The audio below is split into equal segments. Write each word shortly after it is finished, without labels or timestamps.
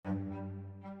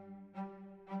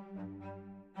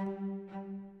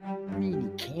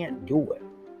can't do it.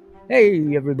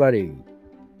 Hey, everybody.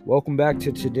 Welcome back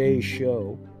to today's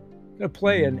show. I'm going to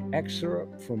play an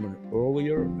excerpt from an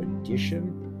earlier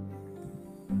edition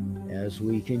as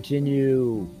we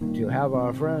continue to have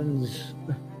our friends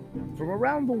from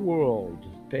around the world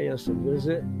pay us a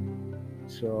visit.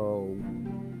 So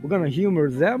we're going to humor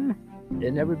them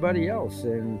and everybody else.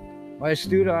 And my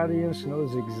astute audience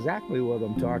knows exactly what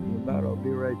I'm talking about. I'll be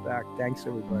right back. Thanks,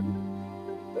 everybody.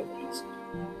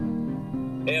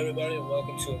 Hey, everybody, and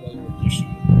welcome to another edition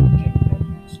of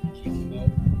CTFO.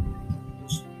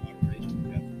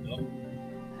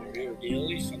 We're here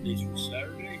daily, Sunday through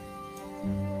Saturday.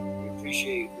 We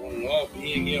appreciate one and all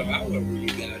being here, however you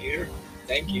got here.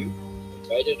 Thank you.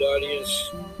 Invited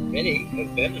audience, many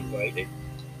have been invited.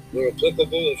 We're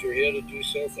applicable if you're here to do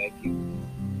so. Thank you.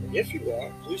 And if you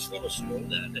are, please let us know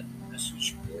that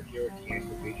message board here at the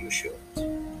Anchor Radio Show.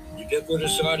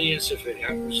 Ubiquitous audience, if it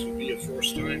happens to be a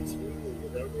first time through or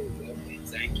whatever, welcome,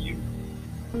 thank you.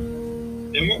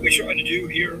 And what we try to do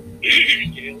here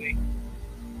daily,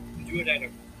 we do it at a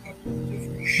couple of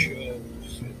different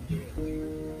shows daily.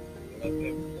 I've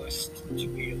been blessed to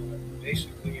be on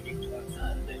basically any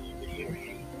platform that you can hear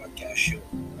any podcast show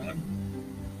on.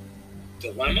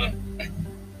 Dilemma,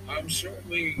 I'm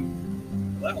certainly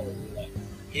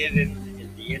hidden in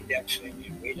the indexing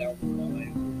and way down the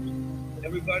line.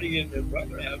 Everybody and their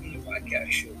brother having a podcast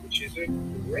show, which is a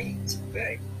great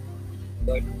thing,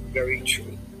 but very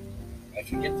true. I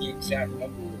forget the exact number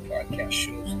of podcast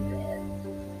shows there are,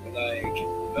 but I can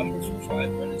remember for 5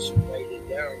 minutes and write it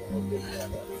down. I'll look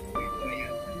that up for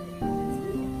you.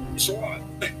 It's a lot.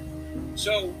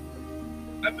 So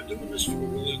I've been doing this for a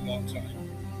really long time.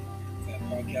 I've had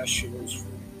podcast shows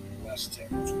for the last 10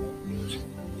 or 12 years.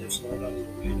 They've flown under the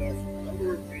radar for a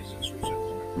number of reasons, which I'm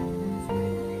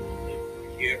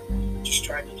here, just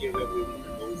trying to give everyone an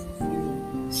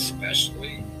overview,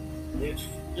 especially if,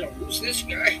 who's this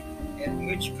guy and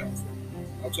where'd you come from?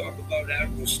 I'll talk about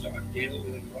Admiral Stockdale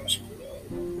and Ross Perot.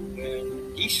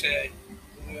 And he said,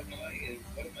 who am I and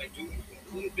what am I doing?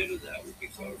 A little bit of that will be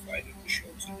clarified in the show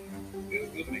today. Bear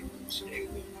with me. Stay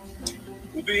with me.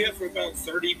 We'll be here for about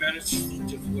 30 minutes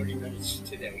to 40 minutes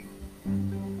today.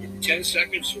 In 10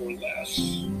 seconds or less,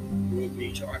 we'll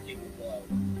be talking about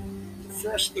the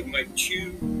first of my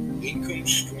two income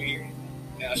stream,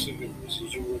 passive and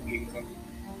residual income,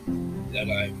 that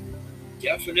I'm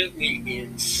definitely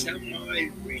in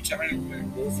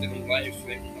semi-retirement, both in life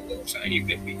and a little tiny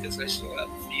bit because I still have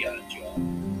a fiat job.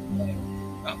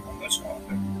 Not much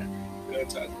longer. We're going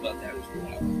to talk about that as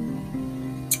well.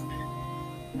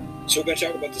 So we're going to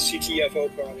talk about the CTFO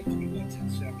product in about 10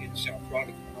 seconds. Our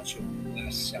product launch over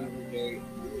last Saturday,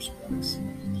 newest products,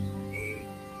 a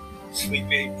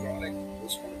sleep aid product.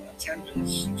 This one about 10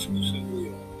 minutes exclusively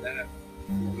on that.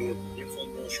 With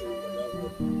infomercial, whatever.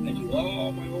 I do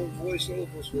all my own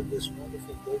voiceovers with this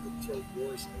wonderful golden throat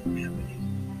voice. I don't have any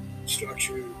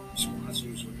structured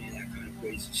sponsors or any of that kind of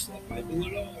crazy stuff. I do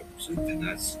it all. Soup to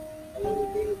nuts, a little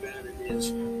bit of bad it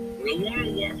is. But I want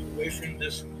to walk away from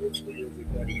this, and hopefully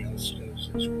everybody else does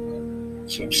as well.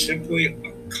 So I'm simply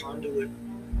a conduit,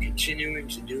 continuing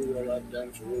to do what I've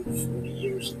done for over 40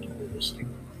 years in the holistic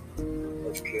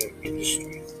healthcare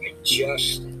industry. I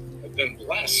just have been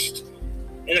blessed.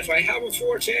 And if I have a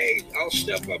forte, I'll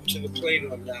step up to the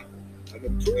plate on that one. I'm a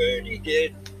pretty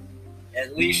good,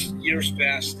 at least years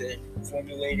past it,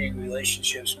 formulating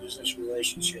relationships, business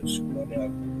relationships,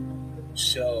 whatever.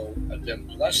 So I've been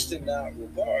blessed in that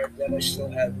regard that I still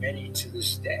have many to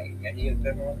this day. Many have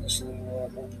been on this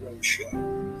little Hope Road show.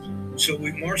 So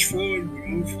we march forward, we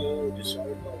move forward. It's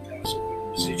all about passive and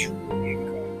residual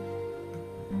income.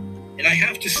 And I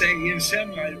have to say in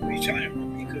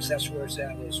semi-retirement because that's where it's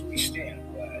at as we stand.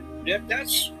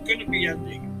 That's going to be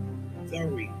ending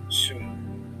very soon.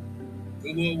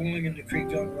 Good Lord willing, and the creek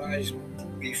don't rise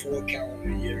before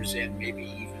calendar year's end, maybe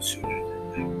even sooner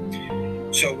than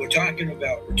that. So we're talking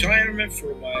about retirement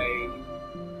for my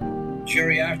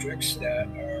geriatrics that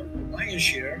are the lion's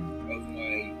share of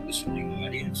my listening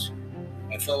audience,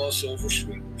 my fellow silver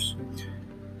sweepers.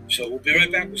 So we'll be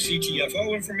right back with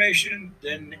CTFO information.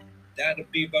 Then that'll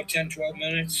be about 10, 12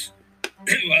 minutes.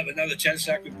 We'll have another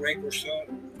 10-second break or so.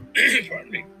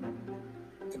 Pardon me.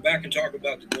 Come back and talk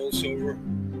about the gold, silver,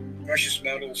 precious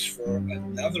metals for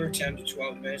another 10 to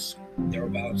 12 minutes,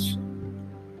 thereabouts.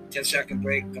 10-second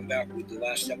break. Come back with the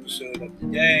last episode of the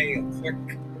day. A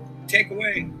quick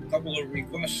takeaway, a couple of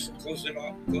requests, close it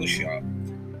off, close shop.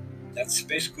 That's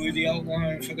basically the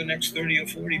outline for the next 30 or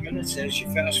 40 minutes as you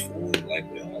fast forward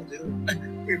like we all do.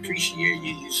 We appreciate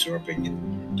you usurping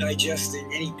and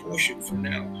digesting any portion for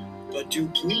now. But do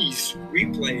please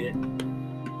replay it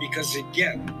because,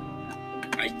 again,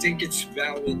 I think it's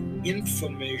valid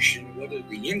information. What are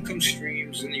the income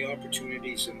streams and the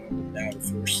opportunities and all of that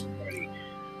for somebody?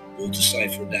 We'll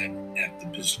decipher that at the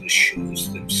business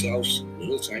shows themselves a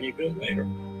little tiny bit later.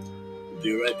 We'll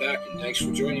be right back, and thanks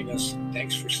for joining us.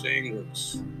 Thanks for staying with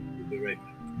us. We'll be right back.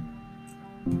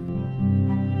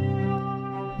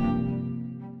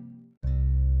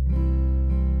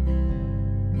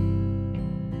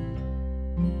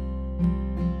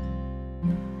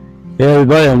 Hey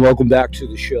everybody, and welcome back to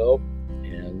the show.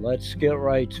 And let's get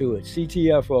right to it.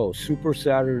 CTFO, Super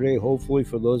Saturday, hopefully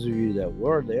for those of you that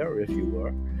were there, if you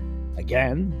were.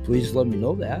 Again, please let me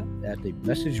know that at the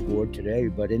message board today.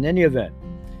 But in any event,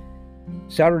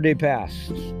 Saturday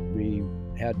passed. We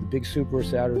had the big Super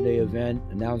Saturday event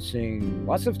announcing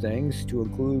lots of things to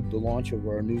include the launch of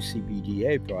our new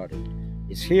CBDA product.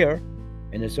 It's here,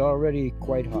 and it's already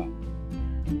quite hot.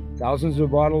 Thousands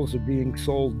of bottles are being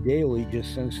sold daily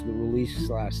just since the release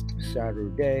last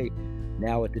Saturday.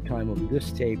 Now at the time of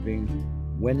this taping,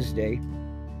 Wednesday,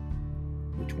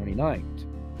 the 29th.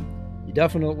 You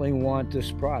definitely want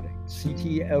this product.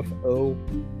 CTFO,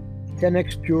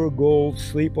 10x Pure Gold,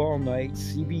 Sleep All Night,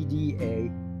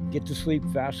 CBDA, get to sleep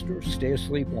faster, stay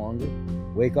asleep longer,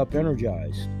 wake up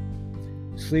energized.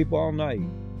 Sleep All Night,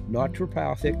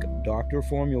 naturopathic, doctor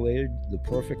formulated, the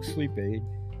perfect sleep aid.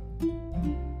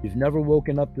 You've never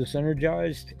woken up this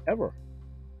energized, ever.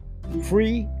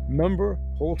 Free member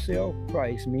wholesale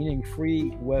price, meaning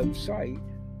free website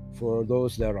for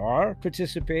those that are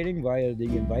participating via the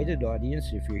invited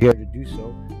audience, if you're here to do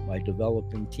so, my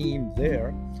developing team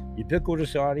there.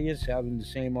 Ubiquitous audience having the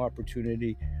same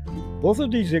opportunity. Both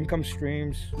of these income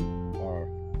streams are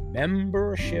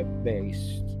membership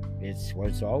based. It's what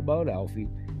it's all about, Alfie.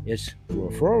 It's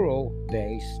referral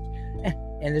based.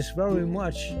 And it's very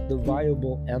much the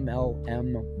viable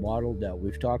MLM model that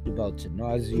we've talked about to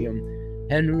nauseam.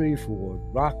 Henry Ford,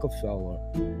 Rockefeller,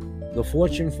 the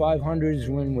Fortune 500s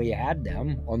when we had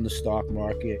them on the stock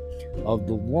market, of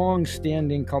the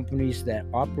long-standing companies that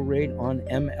operate on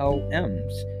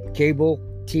MLMs, cable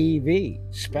TV,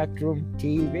 Spectrum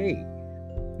TV,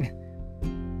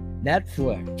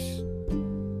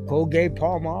 Netflix,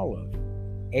 Colgate-Palmolive,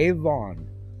 Avon,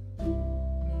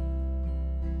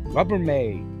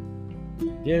 Rubbermaid.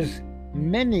 There's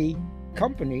many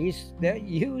companies that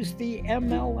use the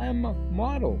MLM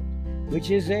model,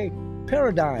 which is a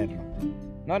paradigm,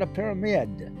 not a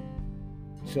pyramid.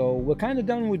 So we're kind of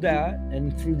done with that,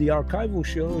 and through the archival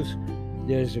shows,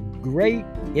 there's a great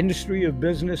industry of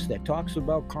business that talks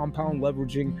about compound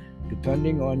leveraging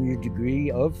depending on your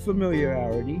degree of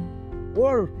familiarity,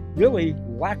 or really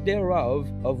lack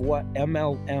thereof, of what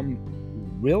MLM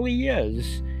really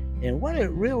is and what it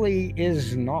really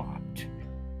is not.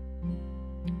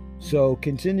 So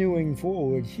continuing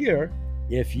forward here,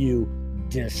 if you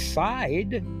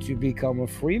decide to become a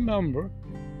free member,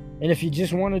 and if you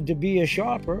just wanted to be a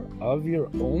shopper of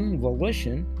your own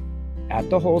volition, at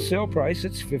the wholesale price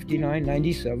it's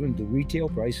 $59.97. The retail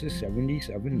price is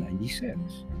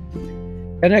 $77.96.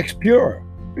 NX Pure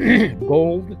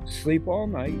Gold Sleep All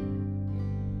Night,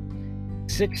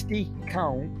 60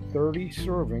 count, 30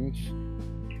 servings,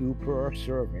 2 per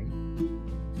serving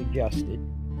suggested.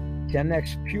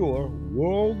 10x Pure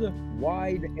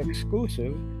worldwide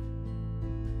exclusive,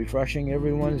 refreshing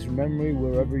everyone's memory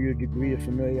wherever your degree of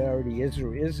familiarity is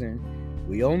or isn't.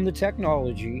 We own the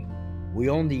technology, we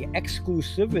own the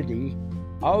exclusivity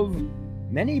of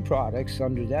many products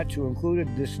under that, to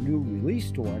include this new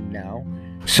released one now.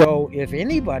 So if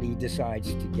anybody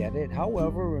decides to get it,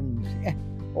 however, and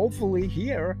hopefully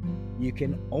here, you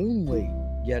can only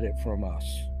get it from us.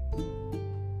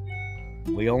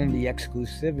 We own the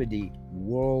exclusivity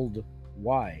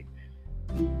worldwide.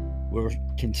 We're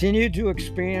continued to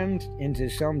expand into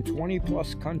some 20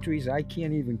 plus countries. I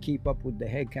can't even keep up with the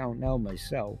head count now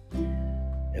myself.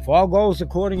 If all goes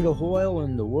according to Hoyle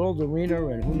in the world arena,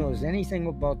 and who knows anything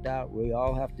about that, we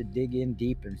all have to dig in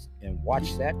deep and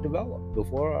watch that develop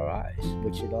before our eyes,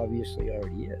 which it obviously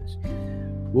already is.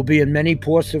 We'll be in many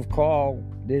ports of call.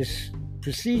 There's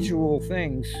procedural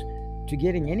things to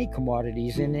getting any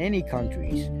commodities in any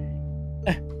countries.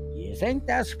 You think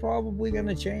that's probably going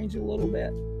to change a little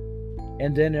bit?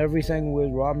 And then everything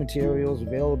with raw materials,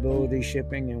 availability,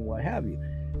 shipping, and what have you.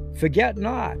 Forget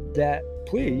not that,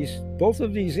 please, both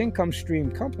of these income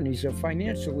stream companies are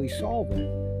financially solvent.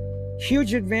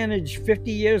 Huge advantage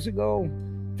 50 years ago,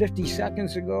 50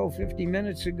 seconds ago, 50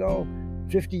 minutes ago,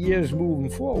 50 years moving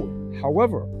forward.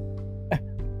 However,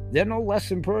 they're no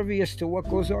less impervious to what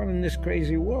goes on in this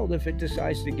crazy world if it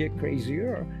decides to get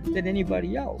crazier than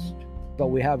anybody else. But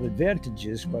we have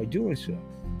advantages by doing so,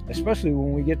 especially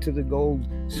when we get to the gold,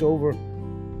 silver,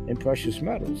 in precious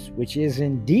metals, which is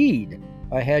indeed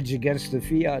a hedge against the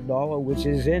fiat dollar, which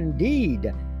is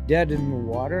indeed dead in the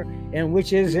water, and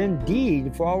which is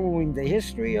indeed following the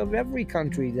history of every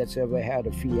country that's ever had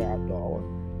a fiat dollar,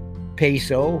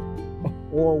 peso,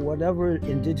 or whatever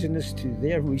indigenous to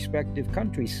their respective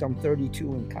countries, some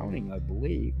 32 and counting, I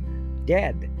believe,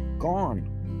 dead, gone.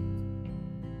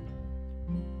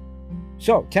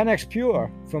 So 10x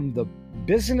Pure from the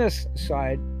business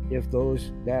side, if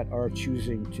those that are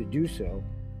choosing to do so,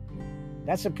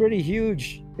 that's a pretty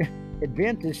huge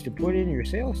advantage to put in your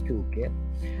sales toolkit.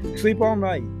 Sleep All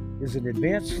Night is an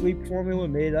advanced sleep formula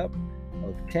made up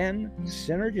of 10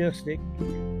 synergistic,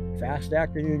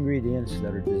 fast-acting ingredients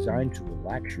that are designed to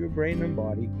relax your brain and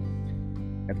body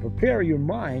and prepare your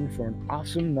mind for an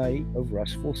awesome night of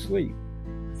restful sleep.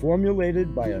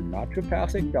 Formulated by a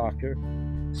naturopathic doctor,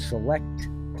 select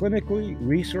clinically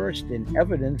researched and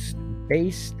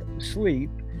evidence-based sleep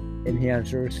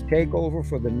enhancers take over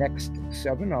for the next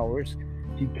 7 hours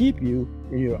to keep you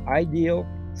in your ideal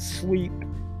sleep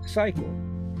cycle.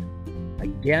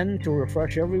 Again, to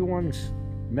refresh everyone's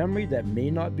memory that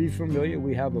may not be familiar,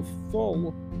 we have a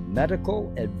full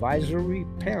medical advisory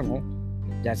panel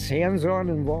that's hands-on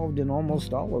involved in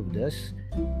almost all of this.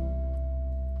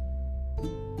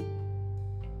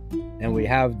 And we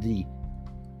have the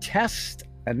test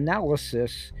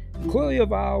analysis clearly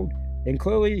avowed and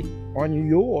clearly on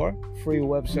your free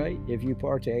website if you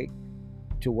partake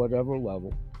to whatever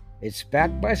level. It's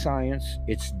backed by science.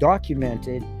 It's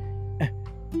documented.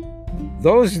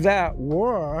 Those that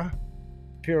were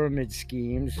pyramid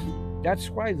schemes, that's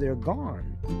why they're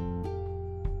gone.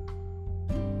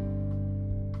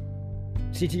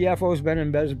 CTFO has been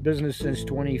in business since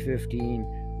 2015.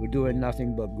 We're doing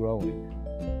nothing but growing.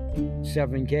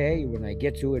 7K, when I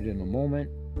get to it in a moment,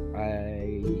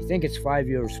 I think it's 5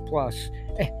 years plus,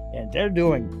 and they're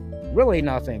doing really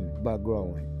nothing but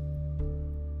growing.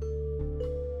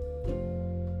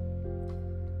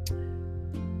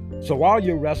 So while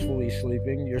you're restfully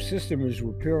sleeping, your system is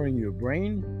repairing your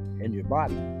brain and your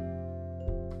body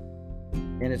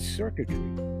and its circuitry,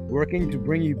 working to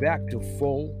bring you back to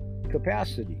full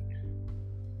capacity.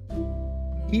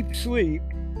 Deep sleep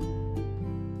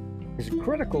is a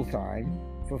critical time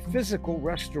for physical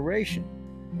restoration,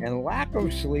 and lack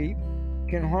of sleep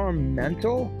can harm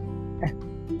mental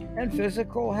and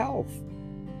physical health.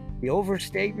 The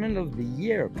overstatement of the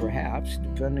year, perhaps,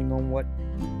 depending on what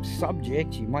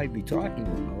subject you might be talking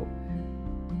about.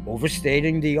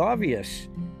 Overstating the obvious,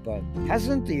 but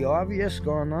hasn't the obvious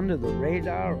gone under the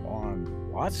radar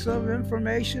on lots of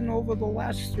information over the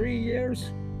last 3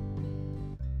 years?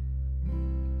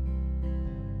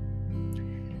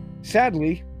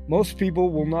 Sadly, most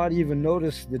people will not even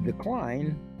notice the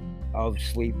decline of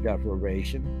sleep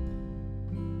deprivation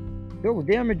till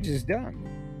the damage is done.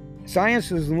 Science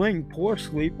has linked poor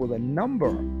sleep with a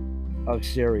number of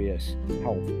serious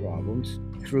health problems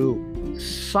through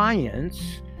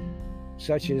science,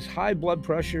 such as high blood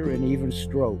pressure and even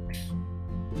strokes.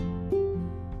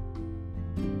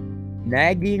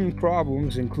 Nagging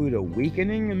problems include a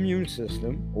weakening immune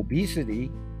system, obesity,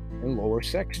 and lower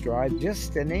sex drive,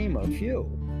 just to name a few.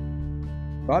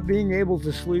 Not being able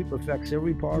to sleep affects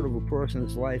every part of a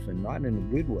person's life, and not in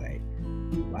a good way.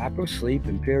 Lack of sleep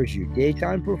impairs your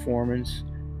daytime performance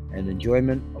and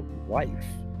enjoyment of life.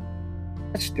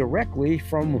 That's directly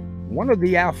from one of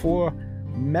the AFOR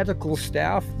medical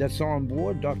staff that's on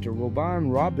board, Dr. Robin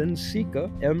Robbins Sika,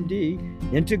 MD,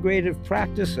 integrative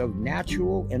practice of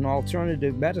natural and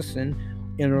alternative medicine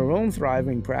in her own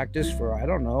thriving practice for, I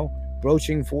don't know,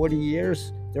 broaching 40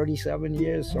 years, 37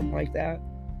 years, something like that.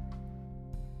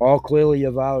 All clearly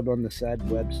avowed on the said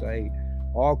website,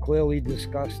 all clearly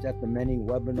discussed at the many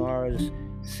webinars,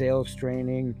 sales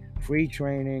training, free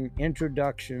training,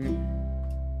 introduction.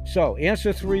 So,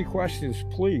 answer 3 questions,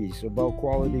 please, about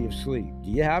quality of sleep. Do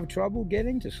you have trouble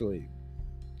getting to sleep?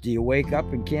 Do you wake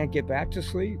up and can't get back to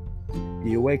sleep? Do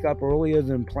you wake up earlier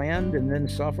than planned and then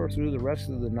suffer through the rest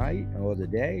of the night or the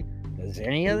day? Does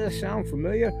any of this sound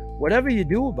familiar? Whatever you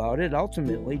do about it,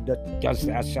 ultimately, does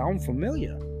that sound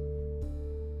familiar?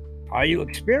 Are you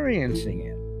experiencing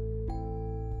it?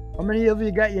 How many of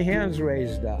you got your hands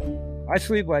raised up? I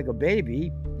sleep like a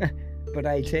baby, but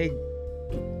I take,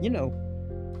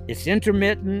 it's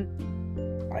intermittent.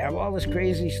 I have all this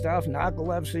crazy stuff,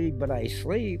 narcolepsy, but I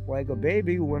sleep like a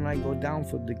baby when I go down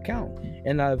for the count.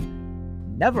 And I've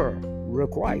never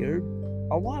required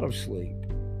a lot of sleep.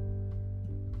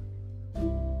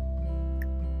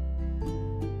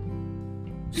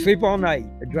 Sleep All Night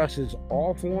addresses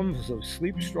all forms of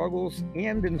sleep struggles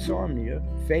and insomnia.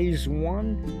 Phase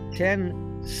 1,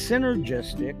 10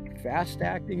 synergistic,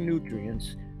 fast-acting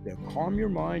nutrients that calm your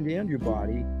mind and your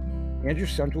body and your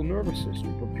central nervous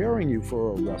system, preparing you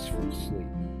for a restful sleep.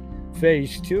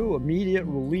 Phase 2, immediate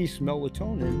release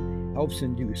melatonin, helps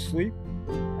induce sleep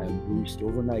and boost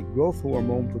overnight growth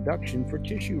hormone production for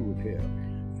tissue repair.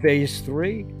 Phase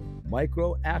 3,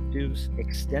 microactives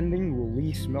extending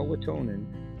release melatonin,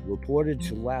 reported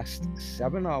to last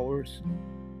 7 hours,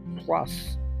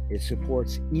 plus it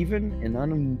supports even and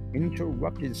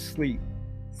uninterrupted sleep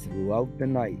throughout the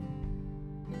night.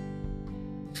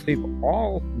 Sleep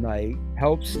all night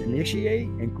helps initiate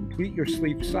and complete your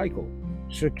sleep cycle,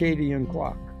 circadian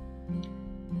clock.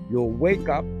 You'll wake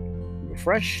up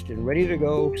refreshed and ready to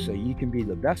go so you can be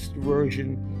the best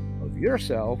version of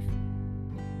yourself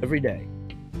every day.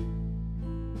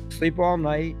 Sleep all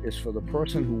night is for the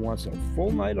person who wants a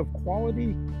full night of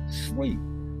quality sleep.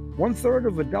 1/3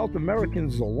 of adult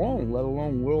Americans alone, let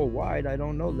alone worldwide, I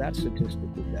don't know that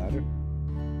statistical data.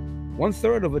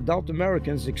 1/3 of adult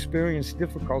Americans experience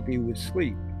difficulty with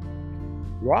sleep,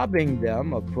 robbing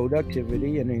them of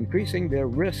productivity and increasing their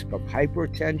risk of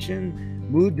hypertension,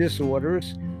 mood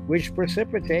disorders, which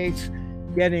precipitates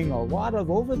getting a lot of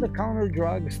over-the-counter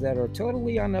drugs that are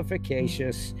totally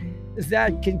inefficacious,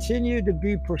 that continue to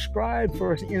be prescribed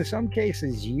for, in some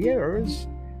cases, years.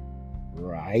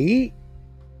 Right?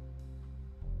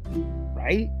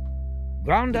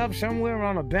 Ground up somewhere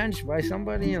on a bench by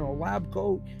somebody in a lab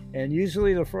coat, and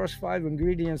usually the first 5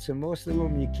 ingredients, and most of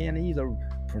them you can't either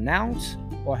pronounce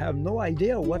or have no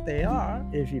idea what they are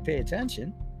if you pay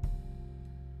attention.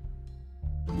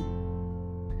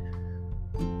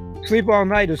 Sleep all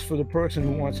night is for the person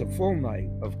who wants a full night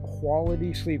of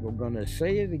quality sleep. I'm going to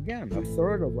say it again.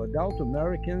 1/3 of adult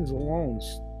Americans alone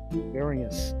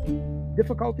experience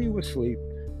difficulty with sleep,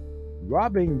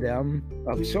 robbing them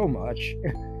of so much,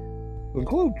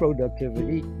 include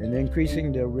productivity, and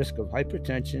increasing their risk of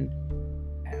hypertension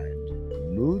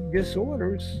and mood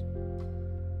disorders.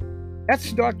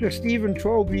 That's Dr. Stephen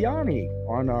Troviani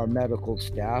on our medical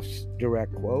staff's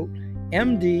direct quote,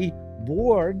 MD,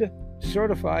 board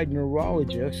certified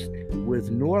neurologist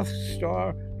with North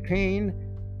Star Pain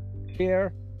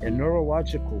Care and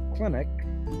Neurological Clinic.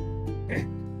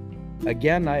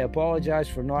 Again, I apologize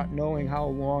for not knowing how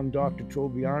long Dr.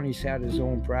 Troviani's had his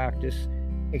own practice.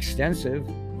 Extensive,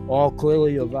 all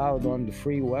clearly avowed on the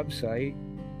free website.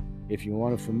 If you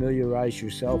want to familiarize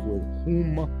yourself with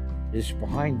whom is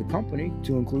behind the company,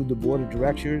 to include the board of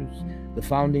directors, the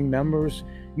founding members.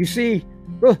 You see,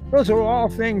 those are all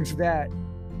things that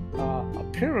a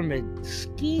pyramid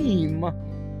scheme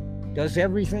does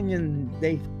everything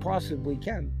they possibly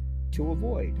can to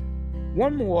avoid.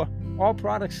 One more, all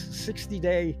products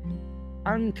 60-day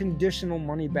unconditional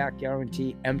money-back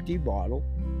guarantee, empty bottle,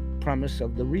 premise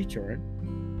of the return.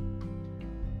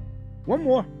 One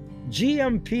more,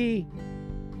 GMP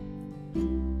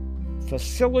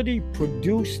facility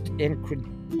produced and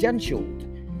credentialed.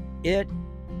 It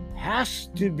has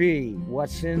to be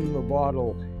what's in the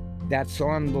bottle that's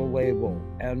on the label,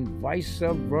 and vice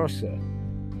versa.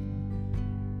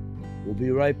 We'll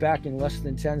be right back in less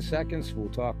than 10 seconds. We'll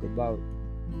talk about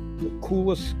the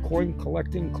coolest coin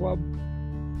collecting club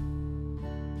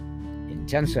in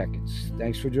 10 seconds.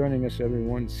 Thanks for joining us,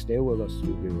 everyone. Stay with us.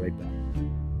 We'll be right back.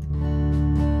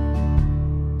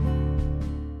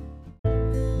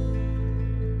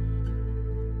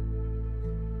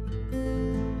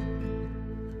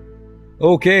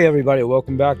 Okay, everybody,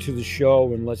 welcome back to the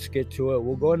show, and let's get to it.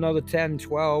 We'll go another 10,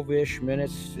 12-ish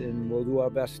minutes, and we'll do our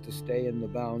best to stay in the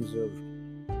bounds of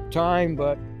time.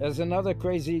 But as another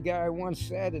crazy guy once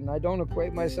said, and I don't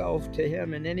equate myself to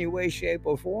him in any way, shape,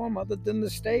 or form other than the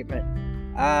statement,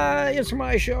 it's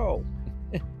my show.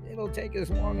 It'll take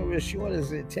as long or as short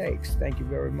as it takes. Thank you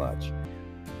very much.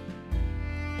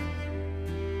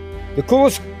 The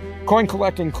coolest coin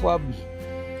collecting club,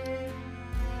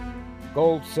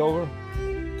 gold, silver,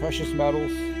 precious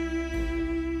metals.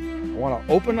 I want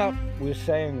to open up with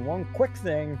saying one quick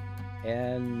thing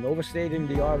and overstating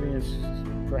the audience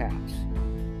perhaps.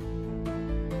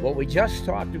 What we just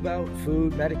talked about,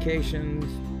 food, medications,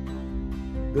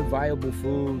 good viable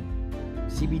food,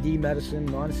 CBD medicine,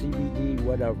 non-CBD,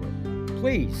 whatever.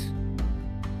 Please,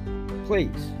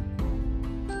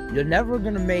 you're never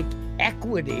going to make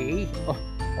equity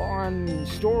on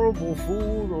storable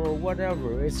food or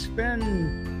whatever. It's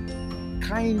been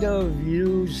kind of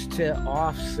used to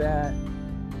offset,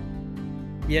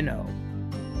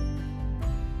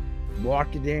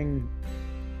 marketing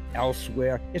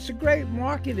elsewhere. It's a great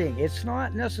marketing. It's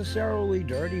not necessarily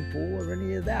dirty pool or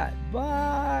any of that.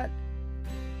 But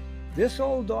this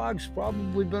old dog's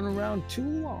probably been around too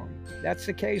long. That's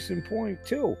the case in point,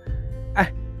 too.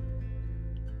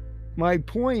 My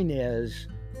point is,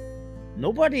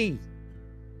 Nobody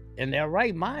in their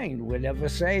right mind would ever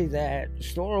say that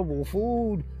storable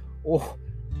food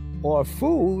or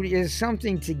food is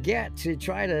something to get to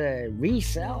try to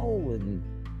resell, and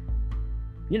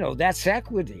that's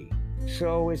equity.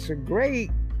 So it's a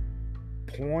great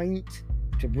point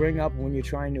to bring up when you're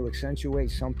trying to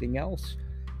accentuate something else,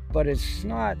 but it's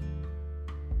not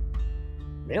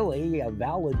really a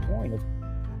valid point. Of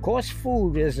course,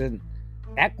 food isn't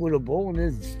equitable, and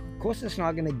of course it's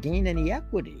not going to gain any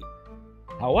equity.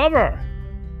 However,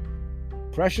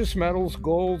 precious metals,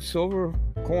 gold, silver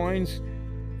coins,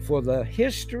 for the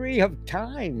history of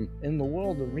time in the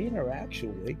world arena,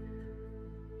 actually,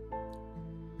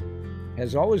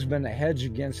 has always been a hedge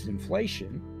against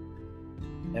inflation,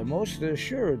 and most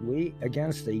assuredly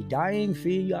against a dying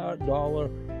fiat dollar,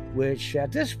 which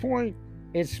at this point,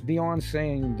 it's beyond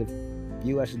saying the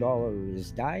US dollar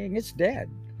is dying. It's dead.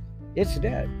 It's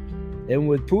dead. And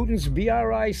with Putin's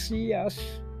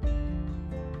BRICS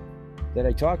that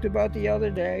I talked about the other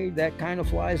day, that kind of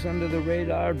flies under the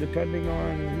radar depending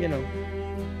on,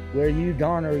 where you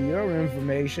garner your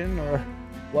information, or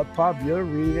what pub you're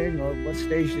reading, or what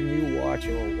station you watch,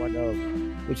 or whatever,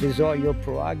 which is all your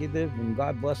prerogative, and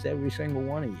God bless every single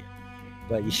one of you.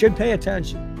 But you should pay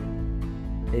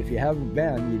attention. If you haven't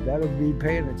been, you better be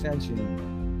paying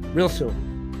attention real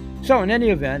soon. So in any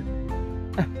event,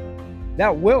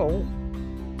 that will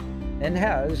and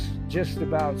has just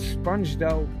about sponged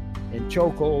out and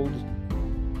chokehold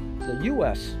the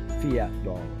US fiat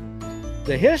dollar.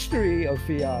 The history of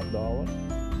fiat dollar,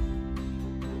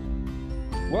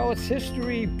 well, its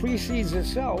history precedes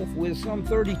itself, with some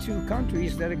 32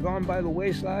 countries that have gone by the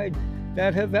wayside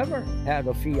that have ever had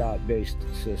a fiat-based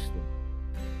system.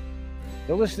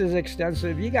 The list is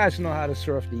extensive. You guys know how to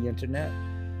surf the internet.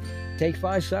 Take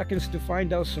 5 seconds to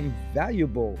find out some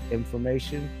valuable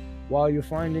information while you're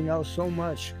finding out so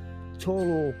much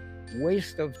total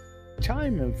waste of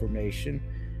time information,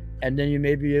 and then you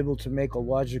may be able to make a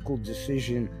logical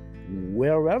decision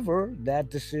wherever that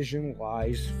decision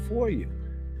lies for you.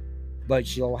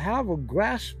 But you'll have a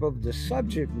grasp of the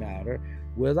subject matter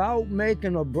without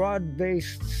making a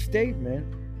broad-based statement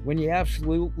when you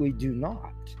absolutely do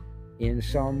not, in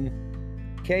some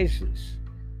cases,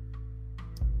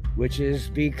 which is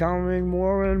becoming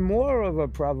more and more of a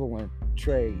prevalent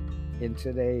trait in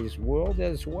today's world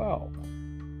as well.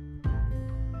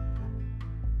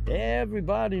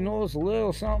 Everybody knows a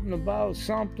little something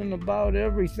about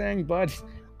everything, but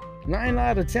 9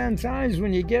 out of 10 times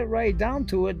when you get right down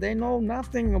to it, they know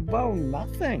nothing about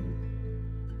nothing.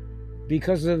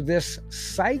 Because of this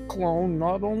cyclone,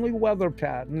 not only weather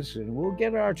patterns, and we'll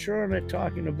get our turn at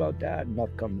talking about that in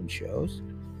upcoming shows,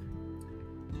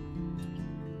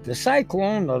 the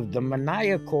cyclone of the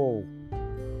maniacal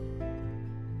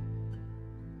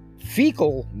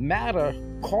fecal matter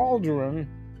cauldron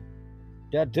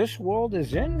that this world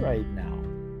is in right now.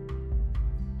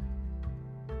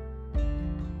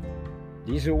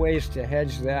 These are ways to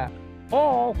hedge that,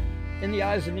 all in the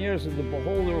eyes and ears of the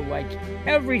beholder, like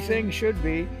everything should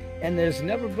be, and there's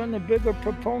never been a bigger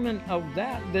proponent of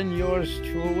that than yours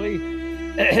truly.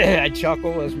 I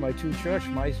chuckle as my 2 church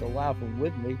mice are laughing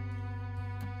with me.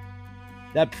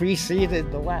 That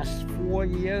preceded the last 4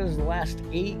 years, the last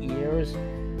 8 years,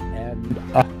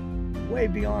 and way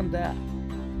beyond that.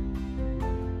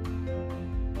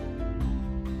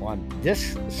 On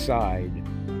this side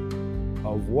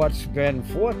of what's been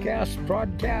forecast,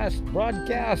 broadcast,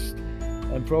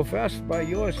 and professed by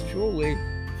yours truly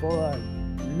for a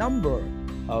number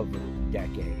of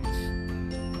decades.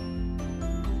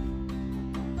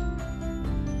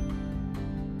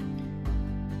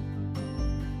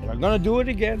 And I'm going to do it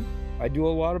again. I do a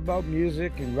lot about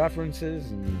music and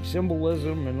references and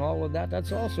symbolism and all of that.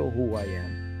 That's also who I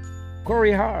am.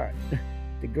 Corey Hart,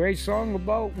 the great song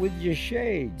about With Your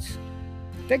Shades.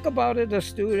 Think about it,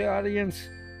 astute audience.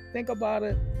 Think about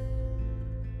it.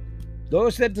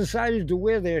 Those that decided to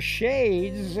wear their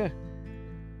shades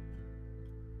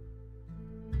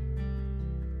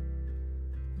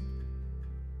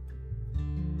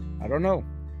I don't know.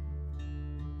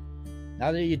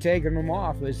 Now that you're taking them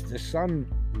off, is the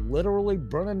sun literally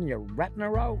burning your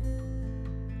retina out?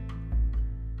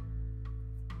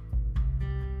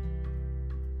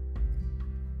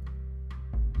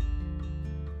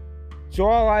 So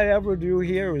all I ever do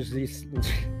here is this,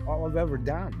 all I've ever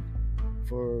done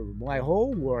for my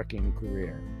whole working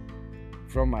career.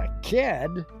 From a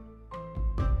kid,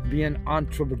 being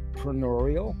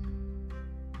entrepreneurial,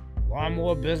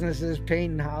 lawnmower businesses,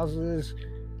 painting houses,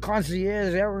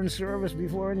 concierge errand service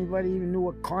before anybody even knew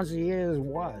what concierge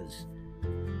was.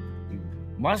 You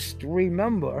must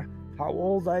remember how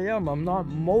old I am. I'm not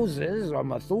Moses or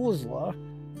Methuselah.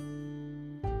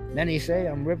 Many say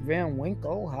I'm Rip Van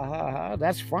Winkle. Ha ha ha.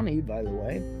 That's funny, by the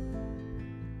way.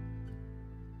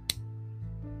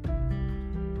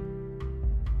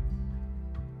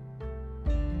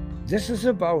 This is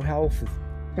about health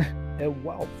and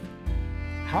wealth.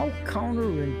 How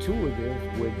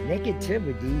counterintuitive would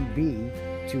negativity be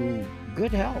to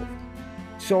good health?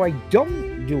 So I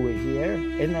don't do it here,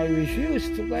 and I refuse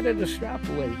to let it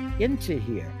extrapolate into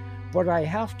here. But I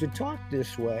have to talk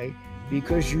this way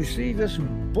because you see this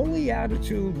bully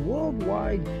attitude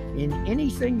worldwide in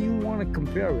anything you want to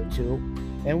compare it to.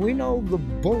 And we know the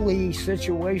bully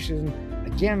situation,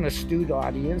 again, astute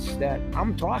audience, that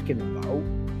I'm talking about.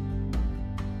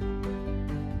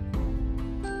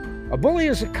 A bully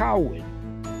is a coward.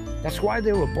 That's why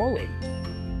they're a bully.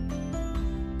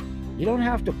 You don't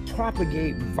have to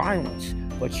propagate violence,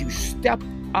 but you step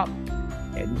up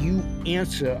and you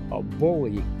answer a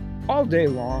bully all day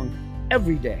long,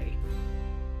 every day.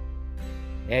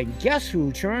 And guess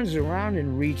who turns around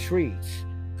and retreats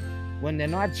when they're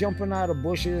not jumping out of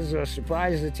bushes or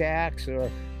surprise attacks or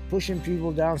pushing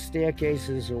people down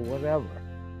staircases or whatever?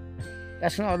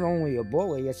 That's not only a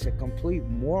bully, it's a complete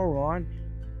moron,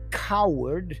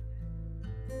 coward.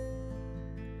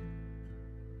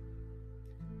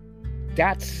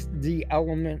 That's the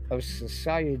element of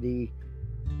society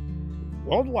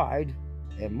worldwide,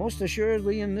 and most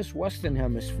assuredly in this Western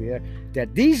Hemisphere,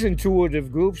 that these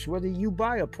intuitive groups, whether you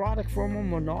buy a product from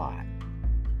them or not,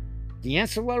 the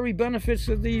ancillary benefits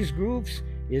of these groups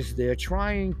is they're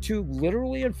trying to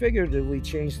literally and figuratively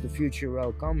change the future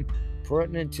outcome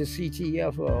pertinent to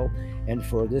CTFO, and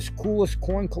for this coolest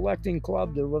coin collecting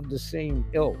club, they're of the same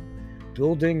ilk,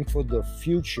 building for the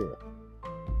future.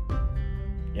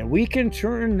 And we can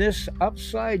turn this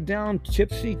upside down,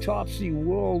 tipsy-topsy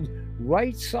world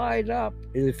right side up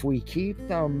if we keep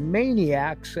the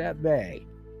maniacs at bay.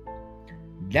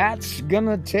 That's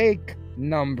gonna take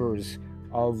numbers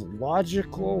of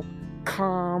logical,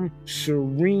 calm,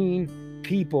 serene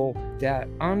people that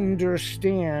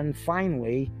understand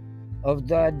finally of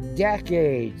the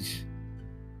decades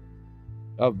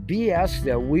of BS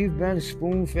that we've been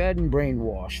spoon-fed and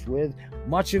brainwashed with.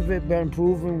 Much of it been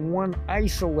proven. One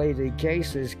isolated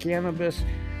case is cannabis.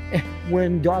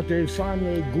 When Dr.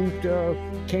 Sanjay Gupta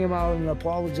came out and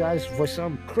apologized for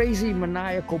some crazy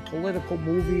maniacal political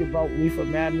movie about reefer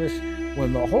madness,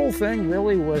 when the whole thing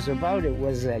really was about it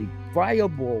was a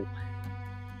viable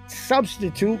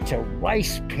substitute to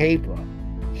rice paper,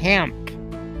 hemp,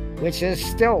 which is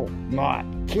still not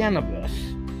cannabis.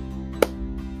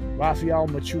 Raphael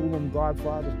Mechoulam,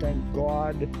 Godfather, thank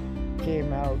God,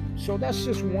 came out. So that's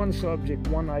just one subject,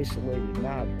 one isolated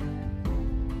matter.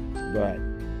 But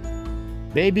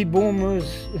baby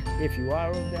boomers, if you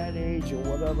are of that age or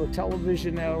whatever,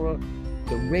 television era,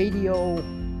 the radio,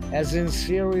 as in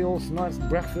cereals, not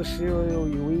breakfast cereal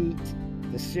you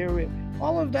eat, the cereal,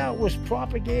 all of that was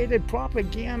propagated,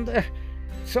 propaganda.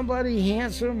 Somebody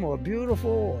handsome or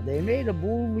beautiful, or they made a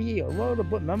movie or wrote a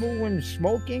book. Remember when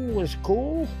smoking was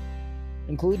cool,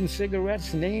 including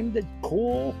cigarettes, named it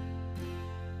cool?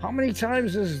 How many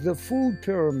times has the food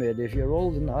pyramid, if you're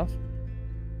old enough,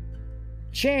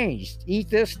 changed? Eat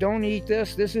this, don't eat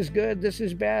this, this is good, this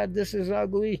is bad, this is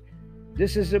ugly,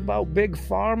 this is about big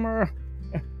pharma,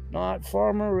 not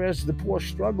farmer as the poor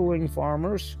struggling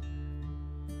farmers.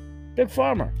 Big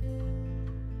pharma.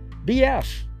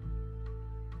 BS.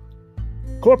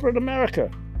 Corporate America.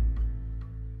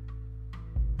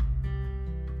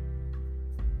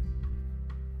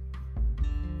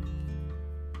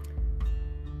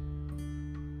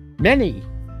 Many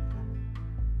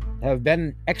have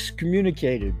been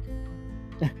excommunicated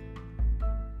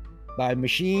by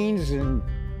machines and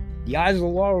the eyes of the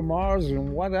law of Mars and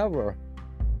whatever.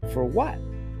 For what?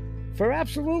 For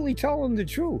absolutely telling the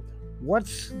truth.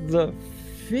 What's the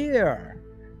fear?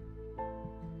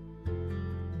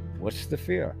 What's the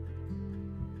fear?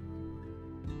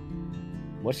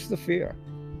 What's the fear?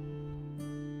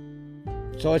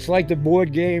 So it's like the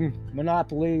board game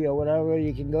Monopoly or whatever.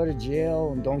 You can go to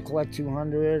jail and don't collect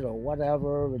 200 or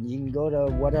whatever, and you can go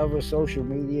to whatever social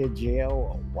media jail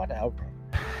or whatever.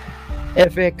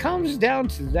 If it comes down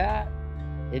to that,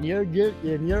 and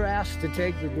you're asked to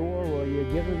take the door or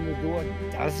you're given the door,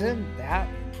 doesn't that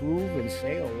prove and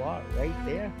say a lot right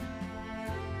there?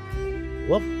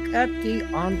 Look at the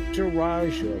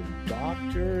entourage of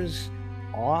doctors,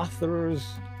 authors,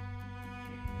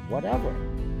 whatever,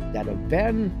 that have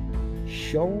been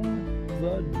shown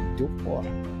the door.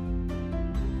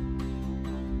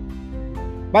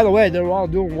 By the way, they're all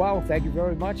doing well, thank you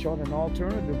very much, on an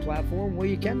alternative platform where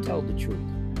you can tell the truth.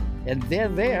 And they're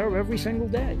there every single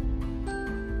day,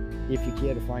 if you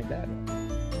care to find that out.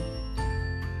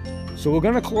 So we're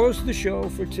going to close the show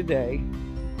for today.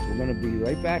 We're going to be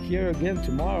right back here again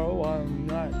tomorrow. I'm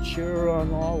not sure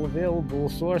on all available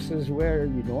sources where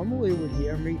you normally would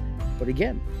hear me. But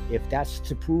again, if that's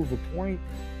to prove a point,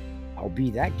 I'll be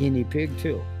that guinea pig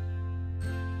too.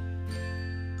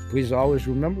 Please always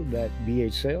remember that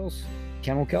BH Sales,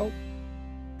 Kennel Kelp,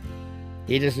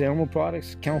 Ada's Animal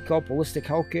Products, Kennel Kelp Holistic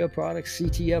Healthcare Products,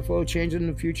 CTFO, Changing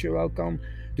the Future Outcome,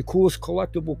 the coolest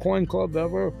collectible coin club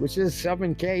ever, which is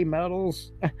 7K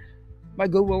medals, my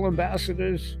Goodwill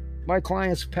ambassadors, my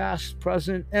clients past,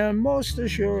 present, and most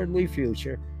assuredly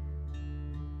future.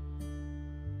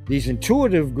 These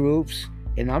intuitive groups,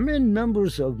 and I'm in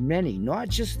members of many, not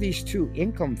just these two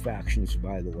income factions,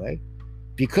 by the way,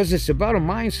 because it's about a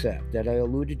mindset that I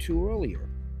alluded to earlier.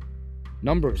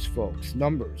 Numbers, folks,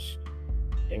 numbers.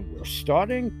 And we're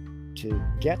starting to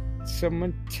get some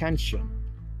attention.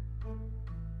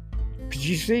 Because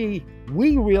you see,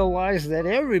 we realize that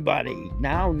everybody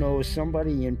now knows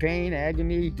somebody in pain,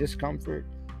 agony, discomfort,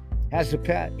 has a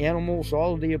pet, animals,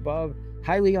 all of the above,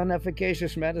 highly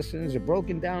inefficacious medicines, a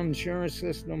broken down insurance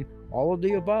system, all of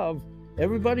the above.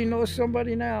 Everybody knows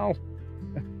somebody now.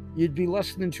 You'd be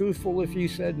less than truthful if you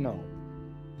said no.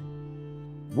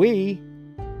 We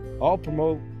all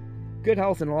promote good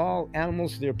health in all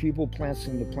animals, their people, plants,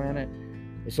 and the planet.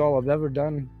 It's all I've ever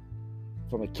done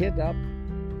from a kid up,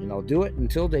 and I'll do it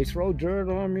until they throw dirt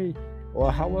on me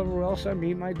or however else I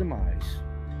meet my demise.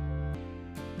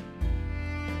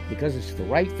 Because it's the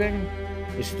right thing,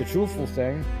 it's the truthful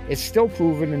thing, it's still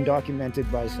proven and documented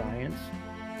by science.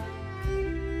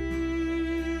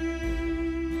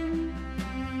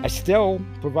 I still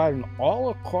provide an a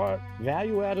la carte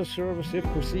value-added service, if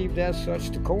perceived as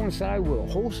such, to coincide with a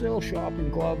wholesale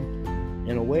shopping club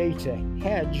in a way to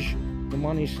hedge the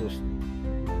money system.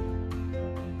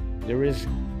 There is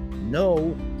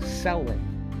no selling.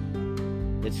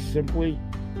 It's simply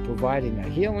providing a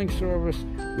healing service,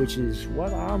 which is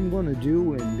what I'm going to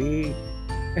do and be.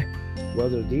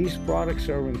 Whether these products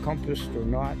are encompassed or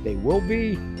not, they will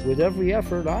be with every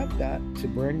effort I've got to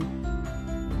bring.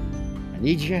 I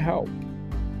need your help.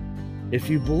 If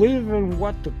you believe in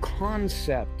what the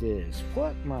concept is,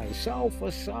 put myself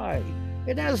aside.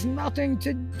 It has nothing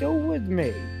to do with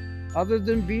me other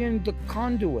than being the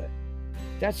conduit.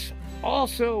 That's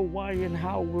also why and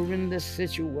how we're in this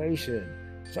situation.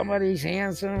 Somebody's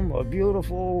handsome or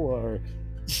beautiful or,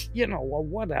 or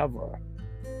whatever.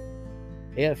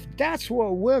 If that's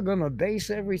what we're going to base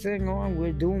everything on,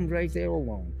 we're doomed right there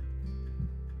alone.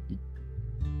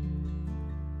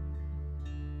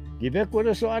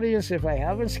 Ubiquitous audience, if I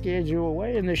haven't scared you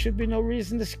away, and there should be no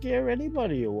reason to scare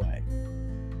anybody away.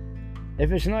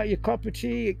 If it's not your cup of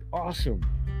tea, awesome.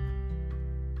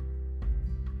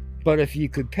 But if you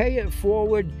could pay it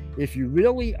forward, if you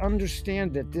really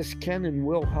understand that this can and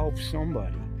will help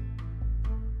somebody,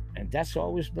 and that's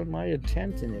always been my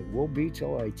intent, and it will be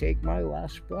till I take my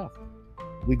last breath.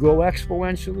 We grow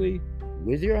exponentially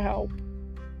with your help,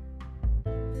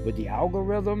 with the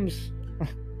algorithms,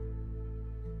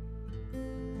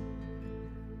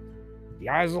 the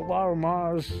eyes of Laura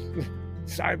Mars,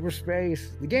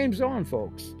 cyberspace. The game's on,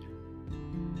 folks.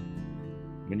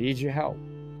 We need your help.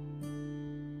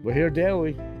 We're here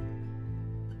daily.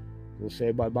 We'll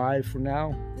say bye-bye for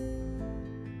now,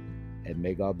 and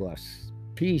may God bless.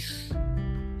 Peace.